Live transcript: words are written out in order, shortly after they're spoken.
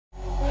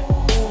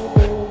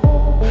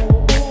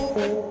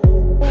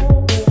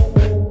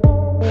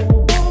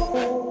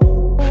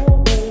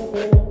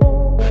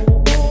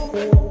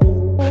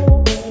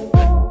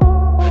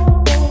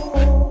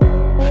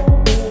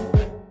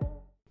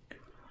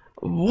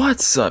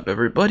What's up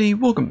everybody,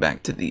 welcome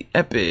back to the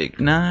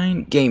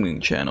EPIC18 gaming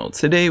channel.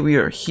 Today we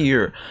are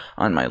here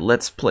on my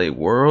Let's Play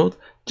world,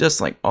 just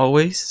like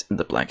always, in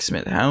the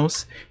blacksmith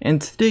house. And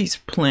today's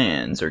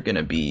plans are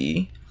gonna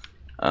be,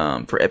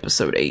 for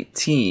episode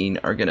 18,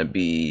 are gonna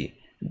be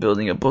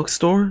building a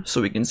bookstore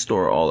so we can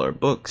store all our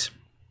books.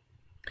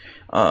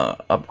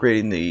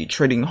 Upgrading the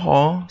trading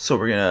hall, so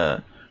we're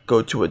gonna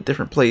go to a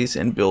different place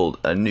and build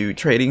a new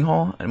trading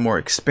hall, a more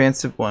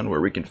expansive one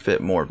where we can fit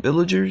more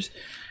villagers.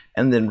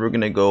 And then we're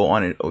gonna go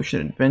on an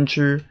ocean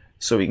adventure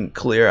so we can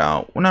clear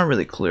out, well, not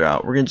really clear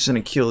out, we're just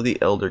gonna kill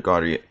the elder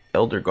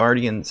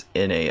guardians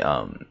in a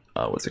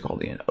what's it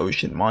called, an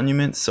ocean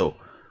monument, so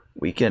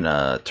we can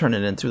turn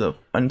it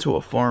into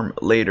a farm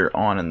later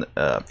on in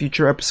the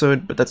future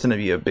episode. But that's gonna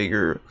be a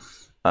bigger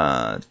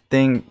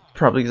thing,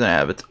 probably gonna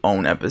have its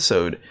own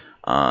episode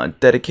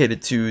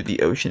dedicated to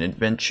the ocean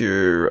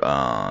adventure,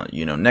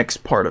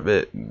 next part of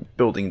it,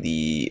 building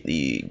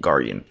the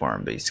guardian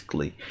farm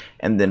basically.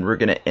 And then we're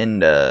gonna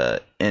end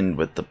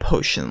with the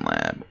potion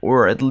lab,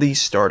 or at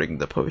least starting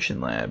the potion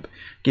lab,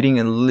 getting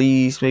at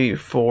least maybe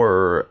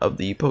 4 of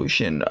the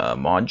potion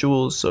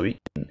modules, so we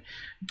can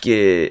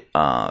get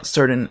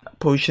certain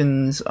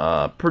potions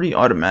pretty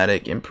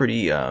automatic and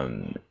pretty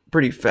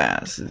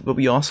fast. But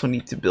we also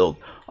need to build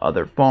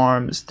other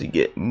farms to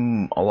get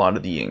a lot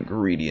of the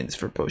ingredients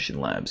for potion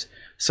labs,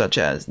 such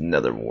as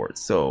nether wart.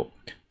 So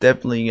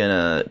definitely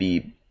gonna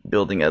be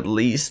building at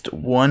least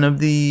one of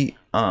the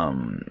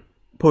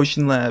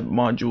potion lab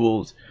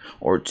modules,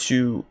 or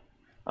 2.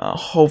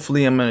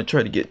 Hopefully I'm gonna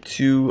try to get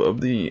 2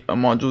 of the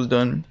modules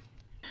done.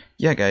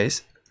 Yeah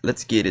guys,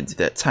 let's get into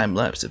that time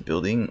lapse of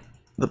building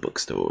the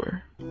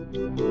bookstore.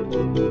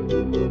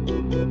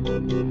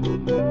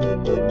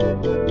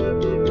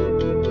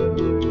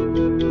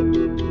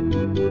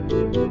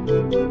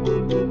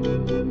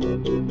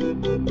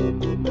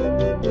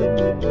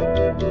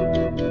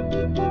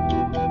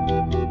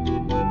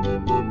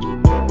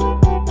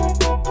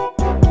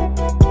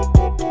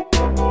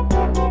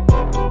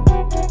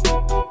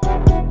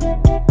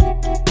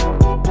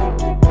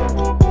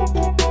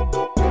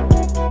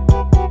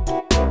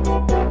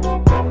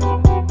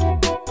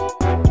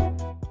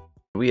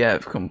 We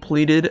have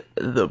completed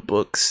the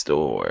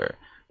bookstore,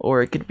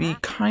 or it could be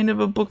kind of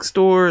a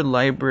bookstore,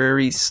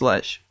 library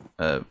slash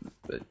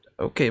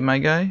okay my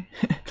guy.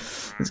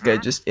 This guy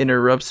just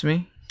interrupts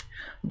me.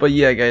 But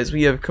yeah guys,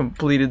 we have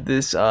completed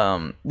this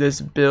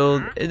this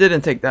build. It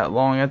didn't take that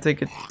long. I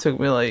think it took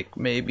me like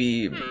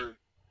maybe,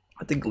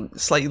 I think,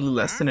 slightly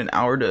less than an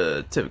hour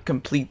to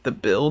complete the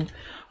build.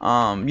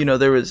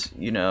 There was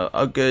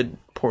a good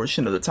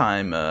portion of the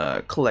time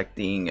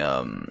collecting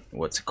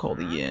what's it called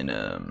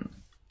again,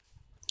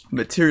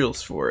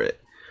 materials for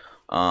it,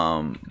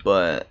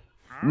 but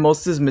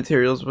most of these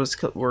materials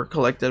were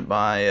collected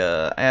by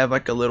I have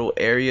like a little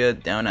area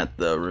down at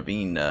the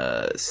ravine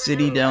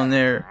city down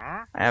there.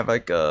 I have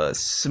like a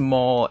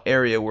small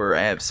area where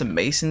I have some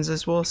masons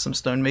as well, some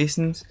stone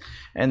masons,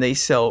 and they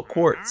sell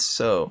quartz,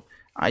 so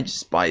I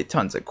just buy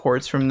tons of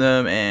quartz from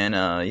them. And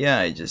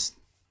yeah,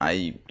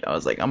 I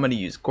was like, I'm gonna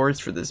use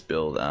quartz for this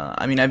build.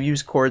 I mean, I've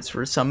used quartz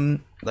for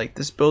some, like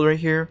this build right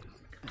here,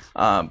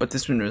 but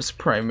this one was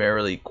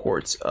primarily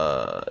quartz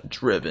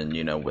driven,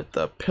 with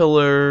the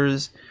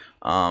pillars.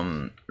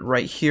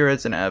 Right here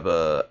it's gonna have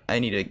I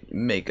need to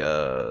make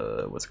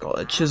a, what's it called,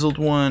 a chiseled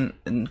one,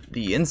 and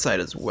the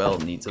inside as well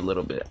needs a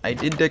little bit. I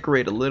did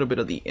decorate a little bit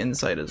of the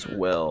inside as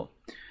well.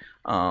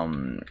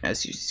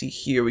 As you see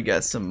here, we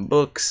got some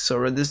books.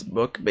 So this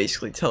book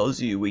basically tells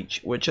you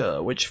which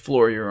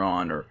floor you're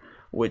on, or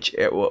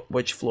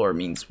which floor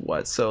means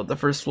what. So the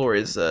first floor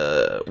is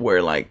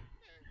where like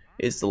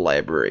is the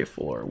library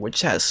floor,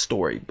 which has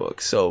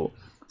storybooks. So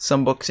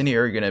some books in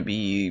here are gonna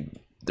be,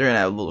 they're gonna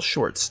have little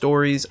short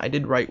stories. I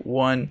did write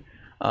one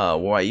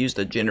where I used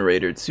a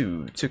generator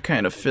to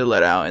kind of fill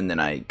it out, and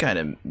then I kind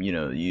of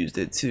used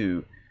it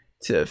to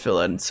fill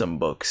out in some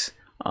books.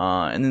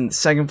 And then the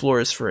second floor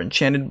is for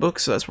enchanted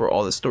books, so that's where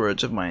all the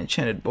storage of my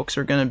enchanted books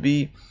are gonna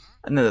be.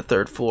 And then the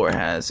third floor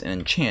has an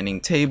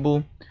enchanting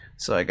table,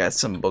 so I got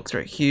some books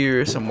right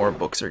here. Some more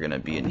books are gonna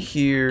be in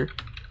here,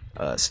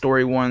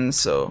 story ones.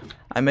 So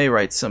I may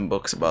write some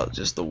books about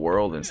just the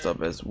world and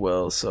stuff as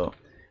well, so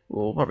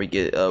we'll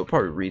probably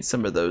probably read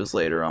some of those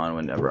later on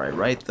whenever I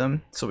write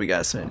them. So we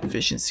got some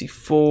efficiency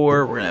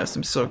 4, we're gonna have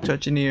some silk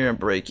touch in here,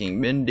 breaking,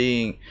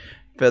 mending,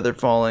 feather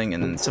falling,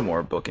 and then some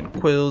more book and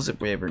quills if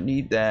we ever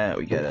need that.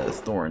 We got a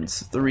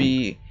thorns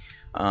 3.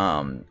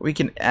 We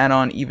can add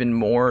on even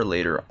more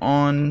later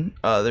on.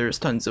 There's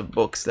tons of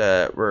books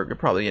that we're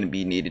probably going to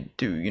be needed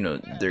to,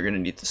 they're going to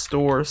need to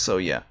store. So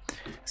yeah,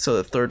 so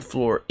the third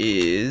floor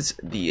is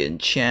the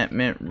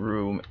enchantment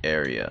room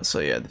area. So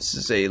yeah, this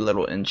is a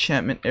little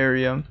enchantment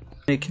area.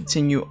 We're going to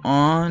continue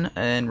on,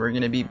 and we're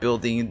going to be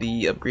building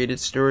the upgraded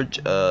storage,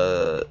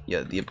 the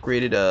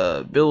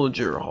upgraded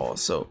villager hall.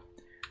 So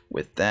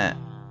with that,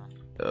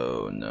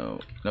 oh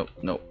no,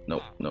 no.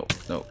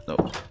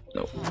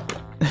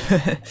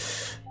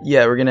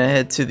 Yeah, we're gonna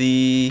head to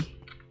the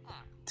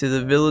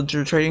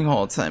villager trading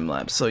hall time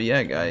lapse. So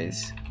yeah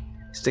guys,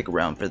 stick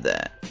around for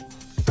that.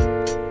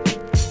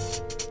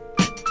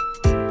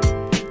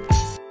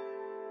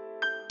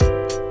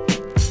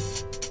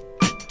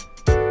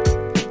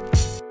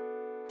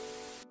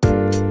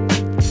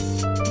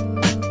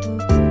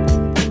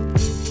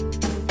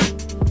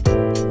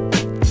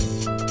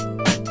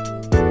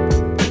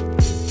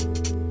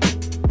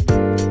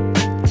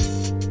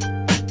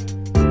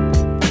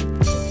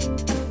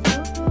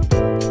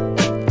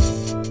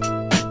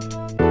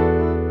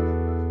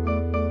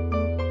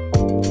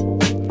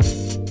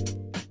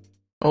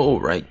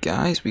 Alright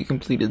guys, we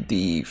completed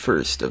the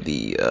first of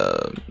the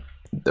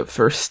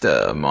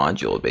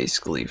module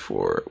basically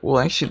for, well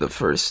actually the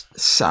first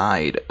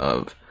side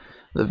of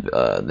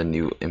the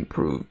new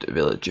improved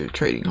villager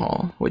trading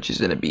hall, which is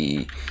going to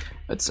be,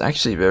 it's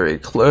actually very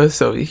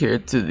close over here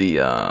to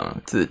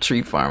the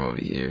tree farm over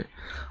here.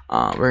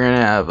 We're gonna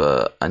have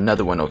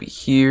another one over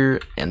here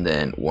and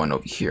then one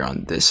over here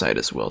on this side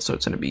as well. So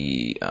it's gonna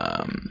be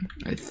I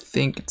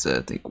think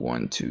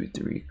 1, 2, 3,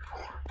 4,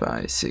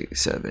 5,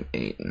 6, 7,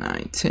 8,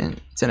 9, 10.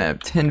 It's gonna have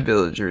 10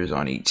 villagers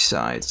on each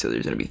side, so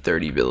there's gonna be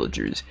 30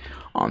 villagers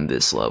on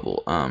this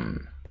level.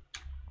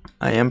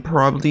 I am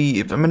probably,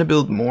 if I'm gonna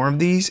build more of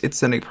these,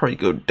 it's gonna probably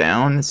go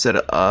down instead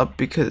of up,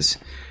 because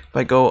if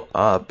I go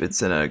up,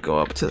 it's gonna go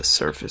up to the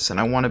surface, and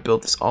I want to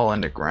build this all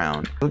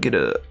underground. We'll get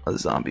a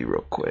zombie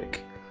real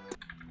quick.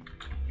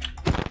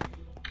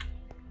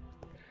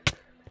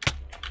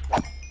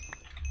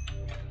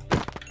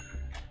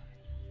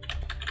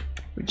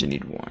 We just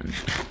need one.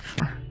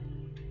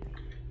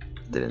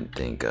 Didn't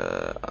think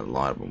a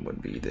lot of them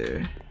would be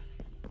there.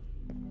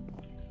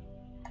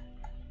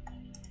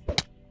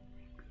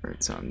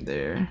 Alright, so I'm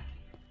there.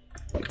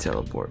 We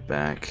teleport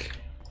back.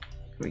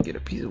 We get a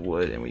piece of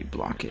wood and we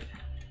block it.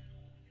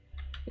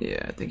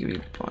 Yeah, I think if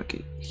we block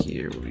it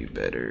here would be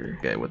better.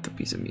 Okay, with the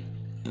piece of meat.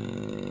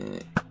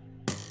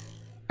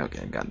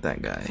 Okay, I got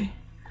that guy.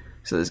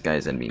 So this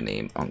guy's gonna be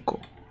named Uncle.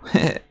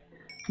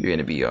 You're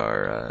gonna be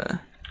our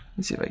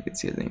let's see if I can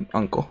see his name.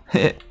 Uncle.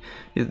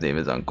 His name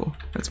is Uncle.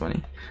 That's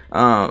funny.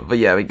 But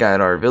yeah, we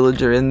got our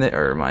villager in there,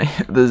 or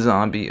the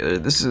zombie.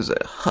 This is a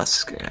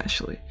husk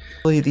actually.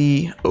 Play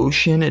the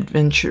ocean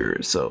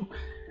adventure. So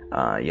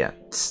yeah,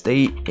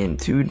 stay in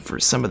tune for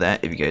some of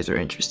that if you guys are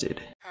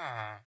interested.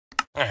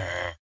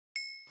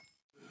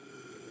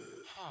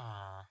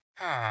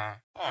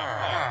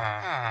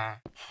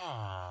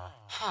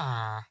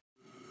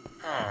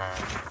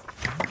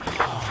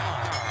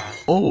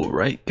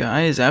 Alright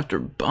guys, after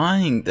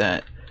buying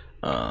that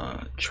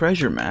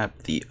treasure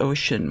map, the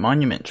Ocean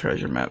Monument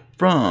treasure map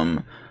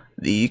from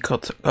the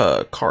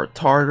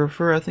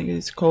cartographer, I think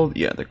it's called.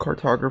 Yeah, the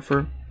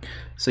cartographer.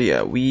 So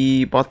yeah,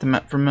 we bought the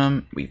map from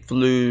him. We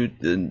flew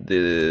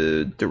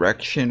the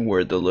direction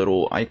where the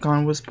little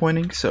icon was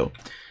pointing. So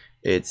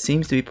it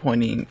seems to be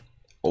pointing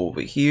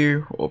over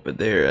here, over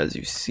there, as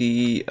you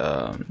see.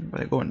 If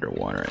I go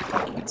underwater, I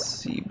think you can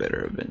see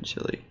better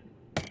eventually.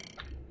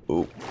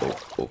 Oh,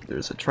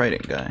 there's a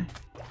trident guy.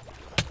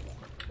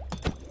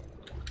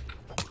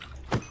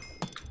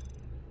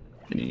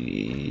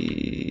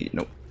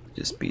 Nope,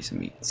 just piece of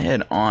meat.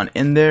 Head on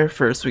in there.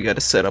 First, we got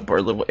to set up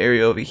our little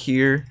area over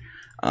here,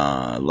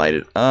 light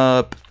it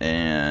up,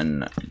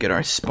 and get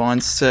our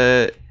spawn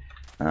set,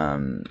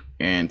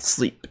 and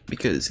sleep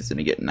because it's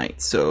gonna get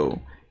night.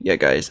 So yeah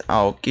guys,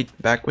 I'll get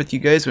back with you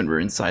guys when we're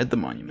inside the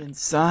monument.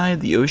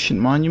 Inside the Ocean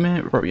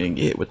Monument, we're probably gonna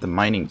get hit with the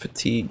mining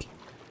fatigue.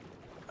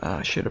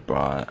 I should have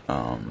brought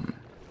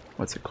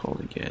what's it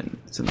called again?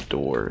 Some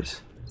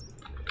doors.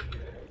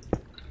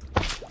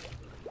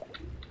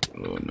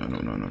 Oh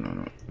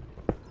no.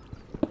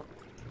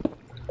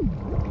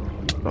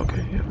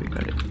 Okay, yeah, we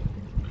got it.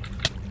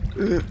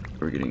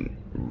 We're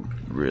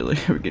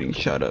getting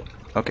shot up.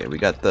 Okay, we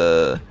got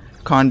the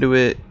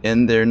conduit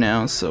in there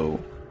now,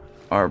 so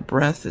our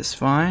breath is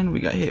fine.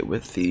 We got hit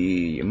with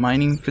the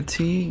mining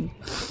fatigue.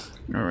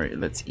 Alright,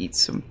 let's eat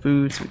some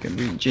food so we can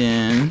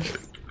regen.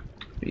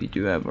 We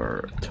do have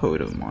our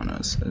totem on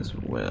us as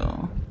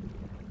well.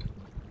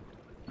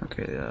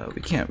 Okay,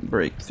 we can't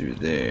break through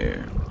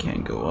there. We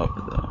can't go up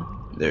though.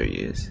 There he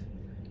is.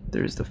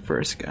 There's the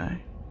first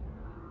guy.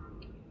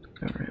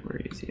 Alright,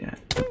 where is he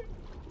at?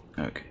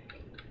 Okay.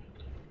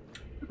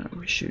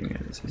 We're shooting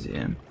at this. Is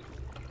him.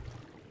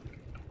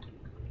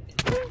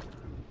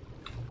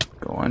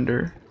 Go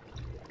under.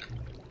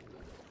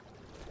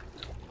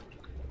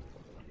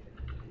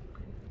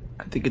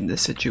 I think in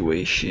this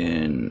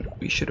situation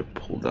we should have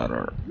pulled out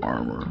our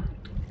armor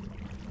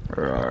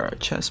or our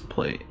chest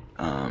plate,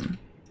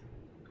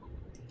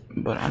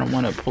 but I don't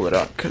want to pull it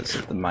out because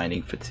of the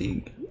mining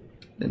fatigue.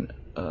 Then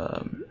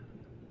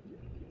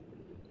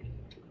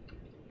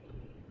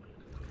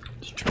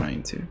just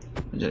trying to.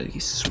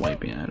 He's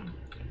swiping at him.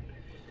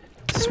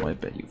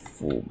 Swipe at you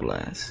full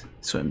blast.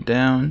 Swim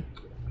down.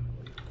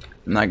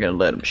 I'm not gonna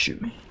let him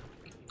shoot me.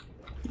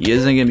 He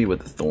isn't gonna be with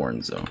the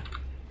thorns though.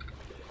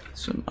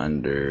 Swim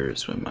under,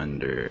 swim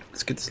under.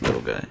 Let's get this little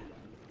guy.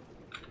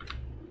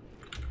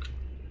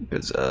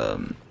 Because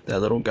that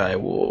little guy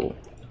will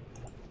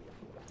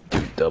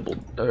do double,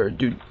 or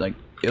do like,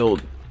 it'll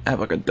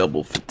have like a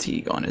double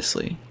fatigue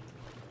honestly.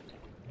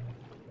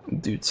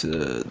 Due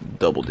to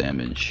double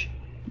damage.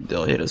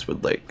 They'll hit us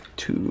with like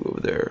 2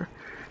 of their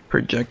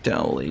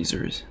projectile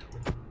lasers.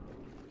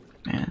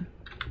 Man.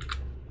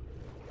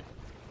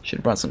 Should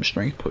have brought some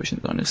strength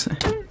potions honestly.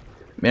 I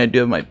mean, I do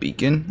have my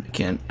beacon.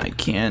 I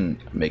can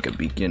make a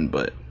beacon,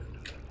 but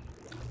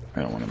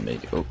I don't want to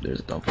make it. Oh,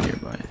 there's a dolphin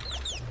nearby.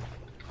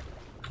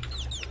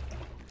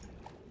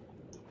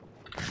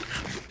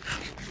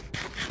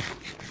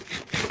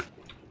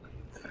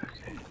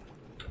 Okay.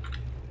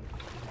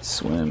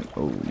 swim.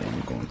 Oh, man,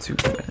 I'm going too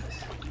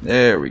fast.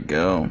 There we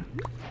go.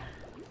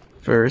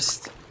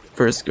 First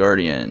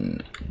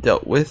guardian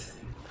dealt with.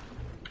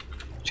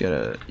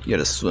 You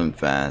gotta swim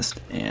fast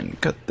and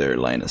cut their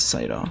line of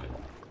sight off.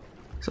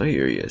 So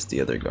here he is,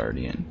 the other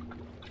guardian.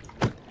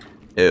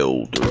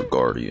 Elder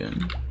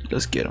Guardian.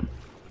 Let's get him.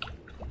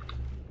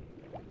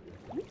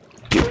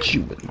 Get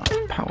you with my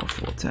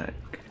powerful attack.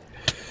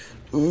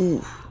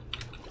 Ooh.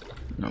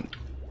 No.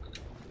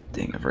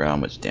 Dang, I forgot how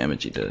much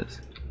damage he does.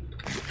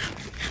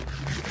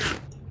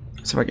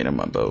 So if I get him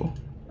my bow,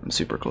 I'm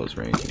super close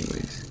range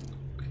anyways.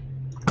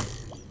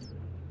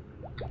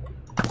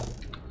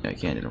 Yeah, I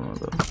can't hit him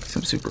with my bow because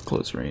I'm super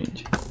close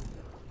range.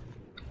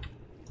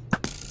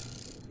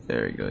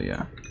 There you go,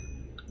 yeah.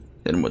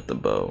 Hit him with the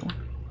bow.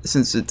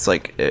 Since it's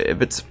like,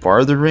 if it's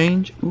farther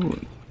range,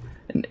 ooh,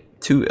 and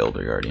 2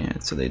 Elder Guardian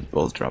heads, so they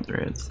both drop their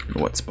heads. And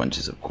wet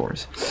sponges, of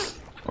course.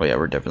 Oh yeah,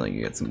 we're definitely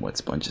gonna get some wet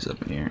sponges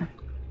up in here.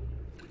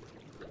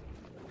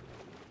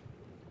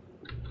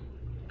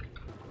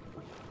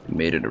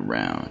 Made it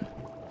around.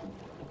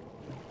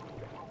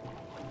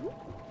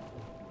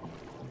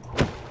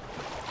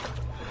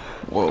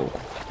 Whoa,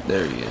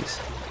 there he is.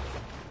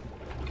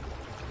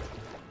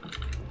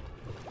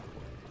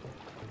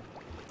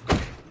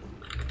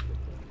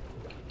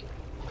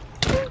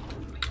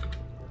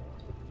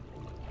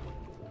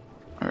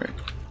 Alright,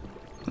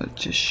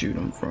 let's just shoot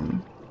him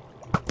from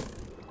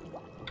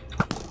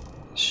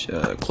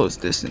close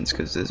distance,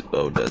 because this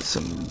bow does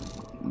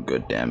some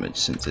good damage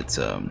since it's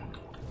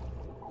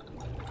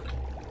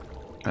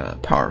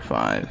power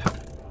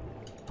 5.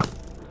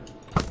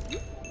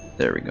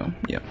 There we go.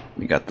 Yep,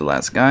 we got the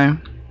last guy,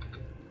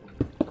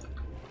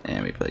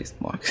 and we placed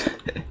blocks.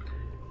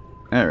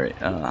 Alright,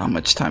 how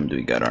much time do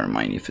we got on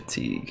mighty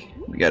fatigue?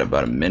 We got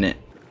about a minute.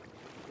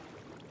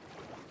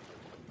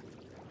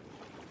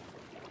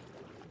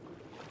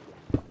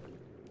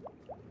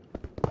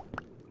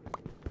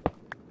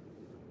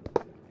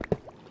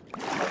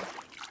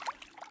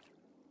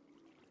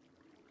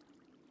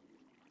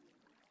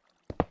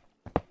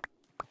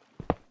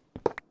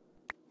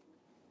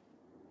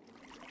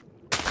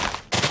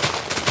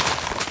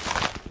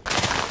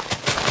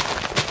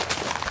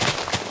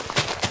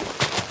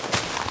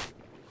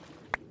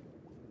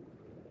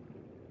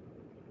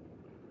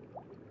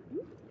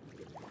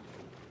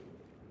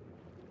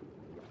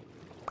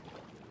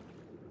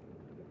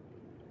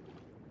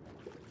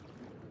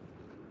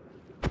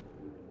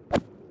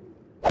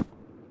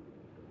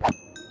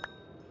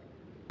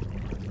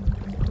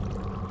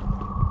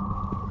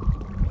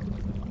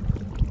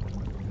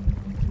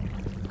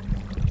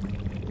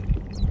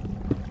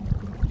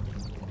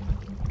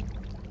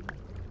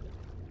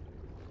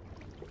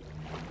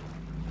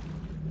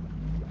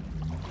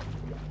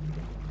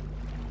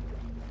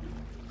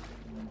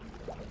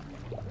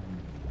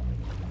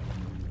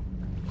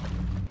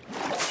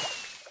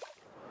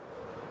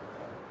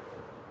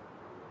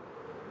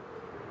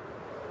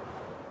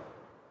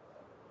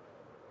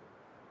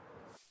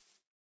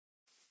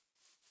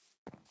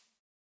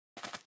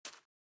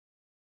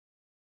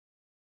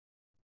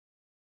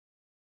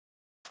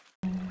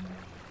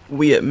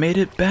 We have made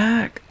it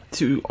back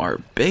to our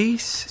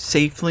base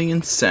safely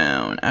and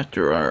sound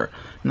after our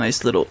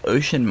nice little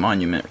ocean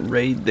monument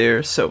raid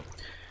there. So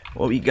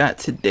what we got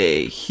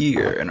today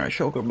here in our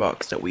shulker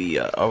box that we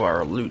of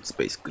our loots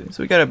basically.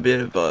 So we got a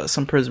bit of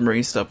some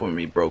prismarine stuff when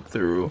we broke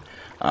through.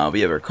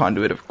 We have our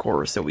conduit, of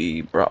course, that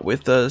we brought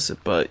with us,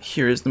 but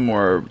here's the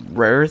more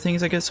rare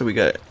things, I guess. So we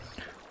got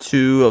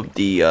 2 of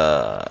the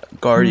Elder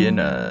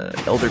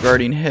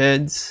Guardian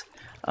heads.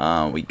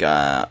 We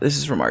got, this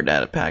is from our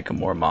data pack, of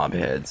more mob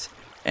heads,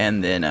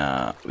 and then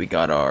we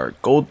got our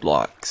gold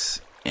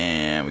blocks,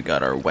 and we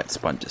got our wet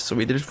sponges. So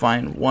we did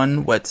find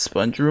 1 wet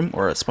sponge room,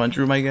 or a sponge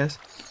room, I guess.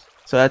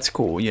 So that's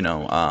cool, you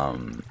know.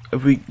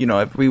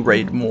 If we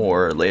raid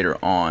more later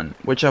on,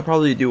 which I'll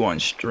probably do on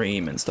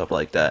stream and stuff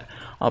like that,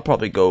 I'll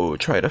probably go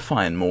try to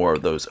find more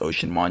of those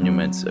ocean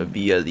monuments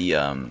via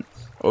the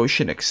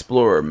Ocean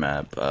Explorer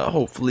map.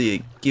 Hopefully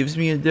it gives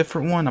me a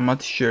different one. I'm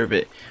not sure if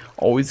it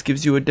always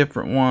gives you a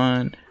different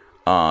one.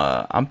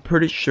 I'm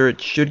pretty sure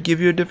it should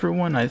give you a different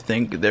one. I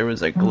think there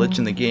was a glitch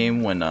in the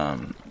game when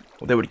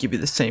they would give you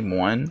the same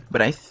one,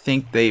 but I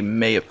think they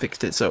may have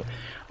fixed it. So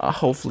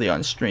hopefully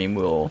on stream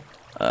we'll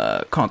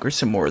conquer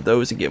some more of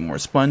those and get more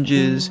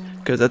sponges,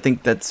 because I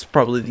think that's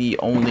probably the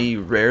only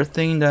rare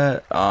thing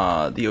that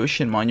the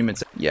ocean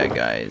monuments. Yeah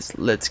guys,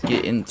 let's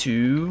get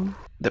into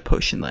the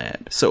potion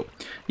lab. So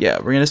yeah,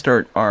 we're gonna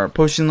start our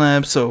potion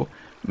lab. So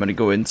I'm gonna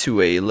go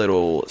into a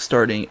little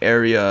starting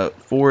area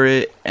for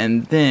it,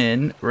 and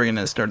then we're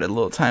gonna start a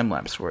little time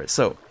lapse for it.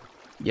 So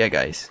yeah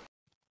guys.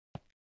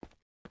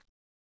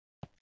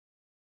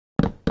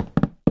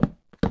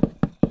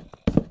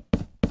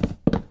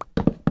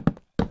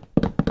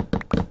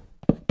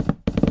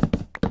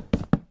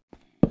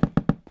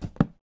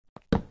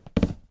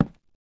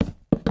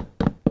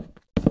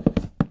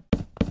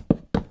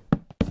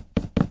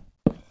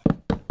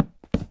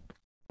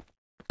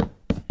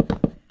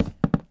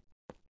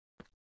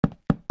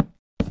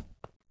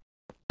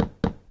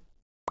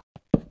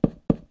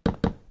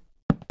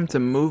 to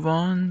move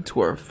on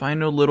to our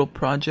final little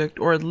project,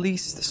 or at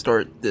least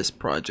start this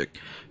project,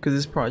 because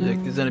this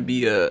project is going to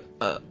be a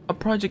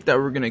project that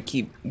we're going to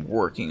keep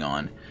working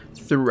on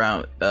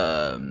throughout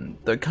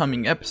the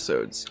coming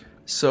episodes.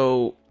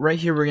 So right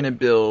here we're going to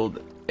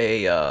build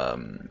a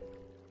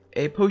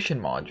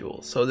potion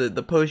module. So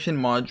the potion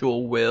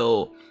module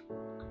will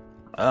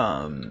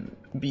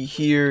be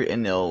here,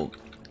 and it'll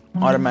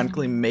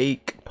automatically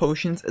make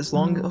potions as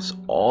long as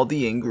all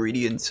the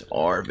ingredients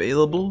are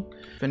available.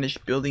 Finish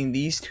building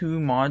these two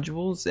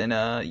modules,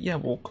 and yeah,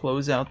 we'll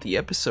close out the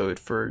episode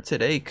for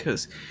today,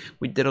 because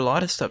we did a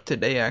lot of stuff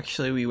today.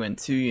 Actually, we went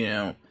to, you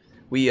know,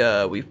 we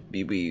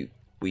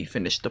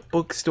finished the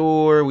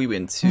bookstore. We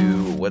went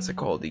to, what's it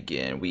called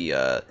again, we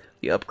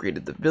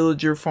upgraded the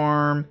villager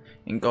farm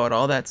and got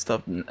all that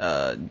stuff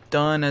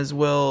done as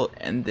well.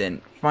 And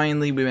then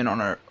finally we went on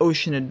our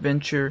ocean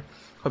adventure.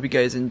 Hope you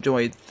guys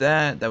enjoyed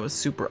that. That was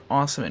super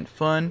awesome and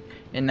fun.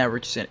 And now we're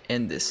just gonna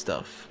end this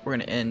stuff. We're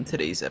gonna end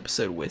today's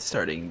episode with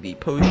starting the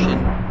potion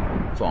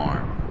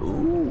farm.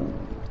 Ooh,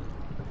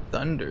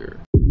 thunder.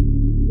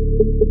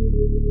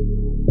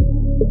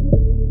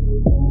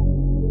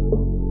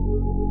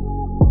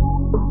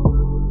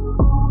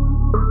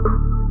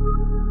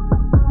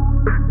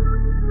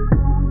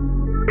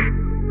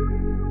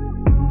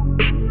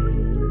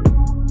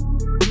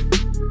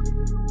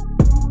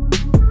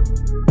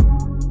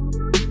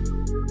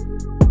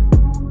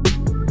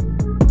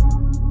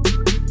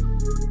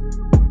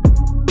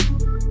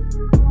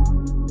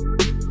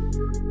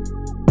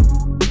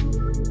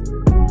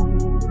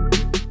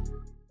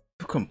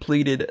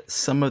 Completed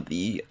some of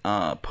the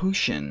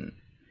potion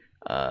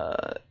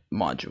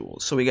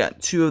modules. So we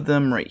got two of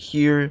them right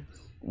here.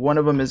 One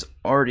of them is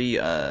already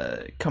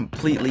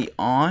completely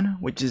on,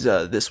 which is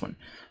this one.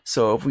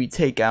 So if we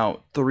take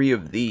out 3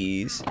 of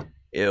these,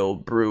 it'll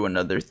brew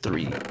another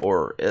 3.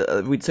 Or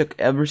if we took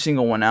every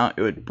single one out,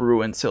 it would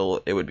brew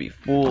until it would be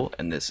full.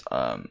 And this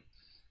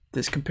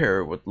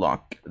comparator would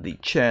lock the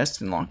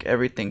chest and lock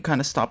everything, kind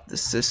of stop the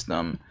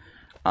system.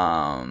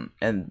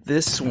 And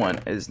this one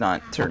is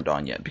not turned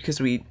on yet because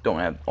we don't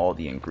have all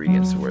the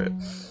ingredients for it.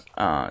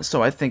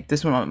 So I think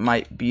this one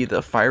might be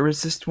the fire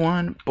resist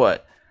one,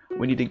 but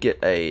we need to get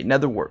a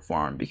nether wart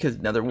farm, because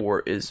nether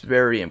wart is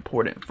very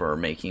important for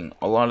making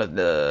a lot of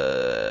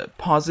the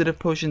positive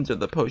potions, or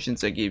the potions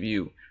that give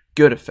you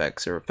good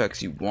effects or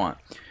effects you want.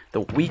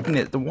 The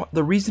weakness,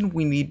 the reason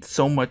we need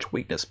so much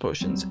weakness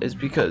potions is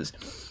because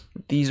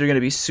these are going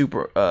to be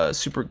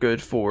super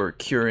good for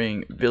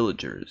curing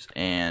villagers,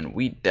 and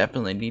we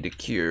definitely need to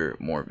cure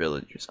more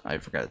villagers. I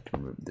forgot to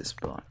remove this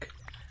block.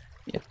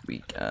 Yeah,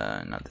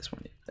 not this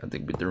one. I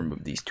think we have to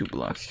remove these 2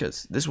 blocks,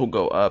 because this will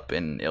go up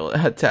and it'll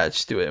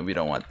attach to it, and we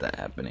don't want that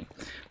happening.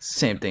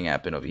 Same thing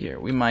happened over here.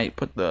 We might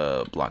put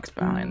the blocks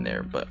behind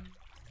there, but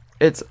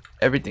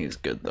everything is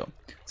good though.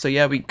 So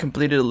yeah, we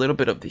completed a little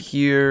bit of the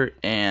here,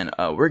 and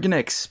we're gonna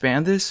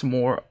expand this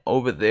more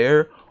over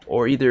there,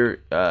 or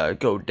either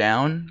go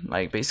down,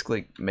 like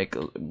basically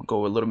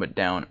go a little bit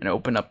down and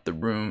open up the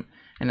room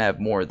and have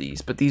more of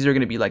these. But these are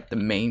going to be like the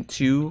main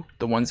 2,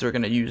 the ones that are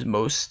going to use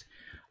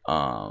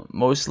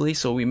mostly.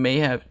 So we may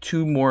have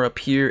 2 more up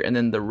here, and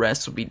then the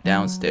rest will be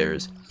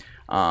downstairs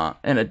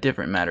in a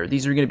different matter.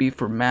 These are going to be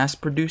for mass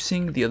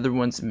producing. The other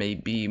ones may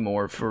be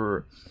more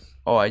for,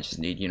 oh, I just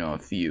need, you know, a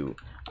few.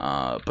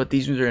 But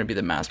these ones are going to be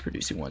the mass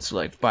producing ones, so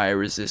like fire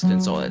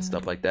resistance, all that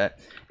stuff like that.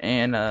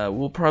 And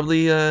we'll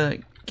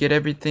probably get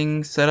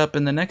everything set up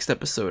in the next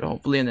episode.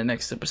 Hopefully in the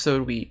next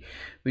episode we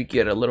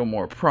get a little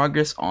more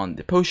progress on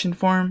the potion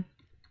farm,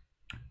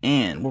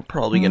 and we're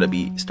probably going to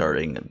be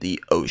starting the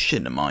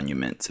ocean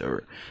monument,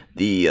 or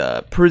the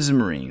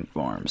prismarine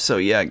farm. So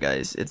yeah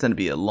guys, it's going to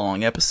be a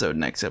long episode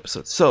next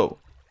episode, so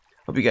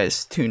hope you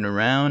guys tune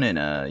around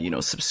and you know,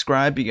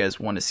 subscribe if you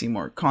guys want to see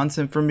more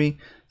content from me.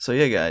 So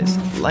yeah guys,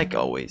 like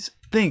always,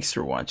 thanks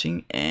for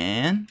watching,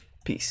 and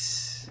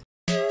peace.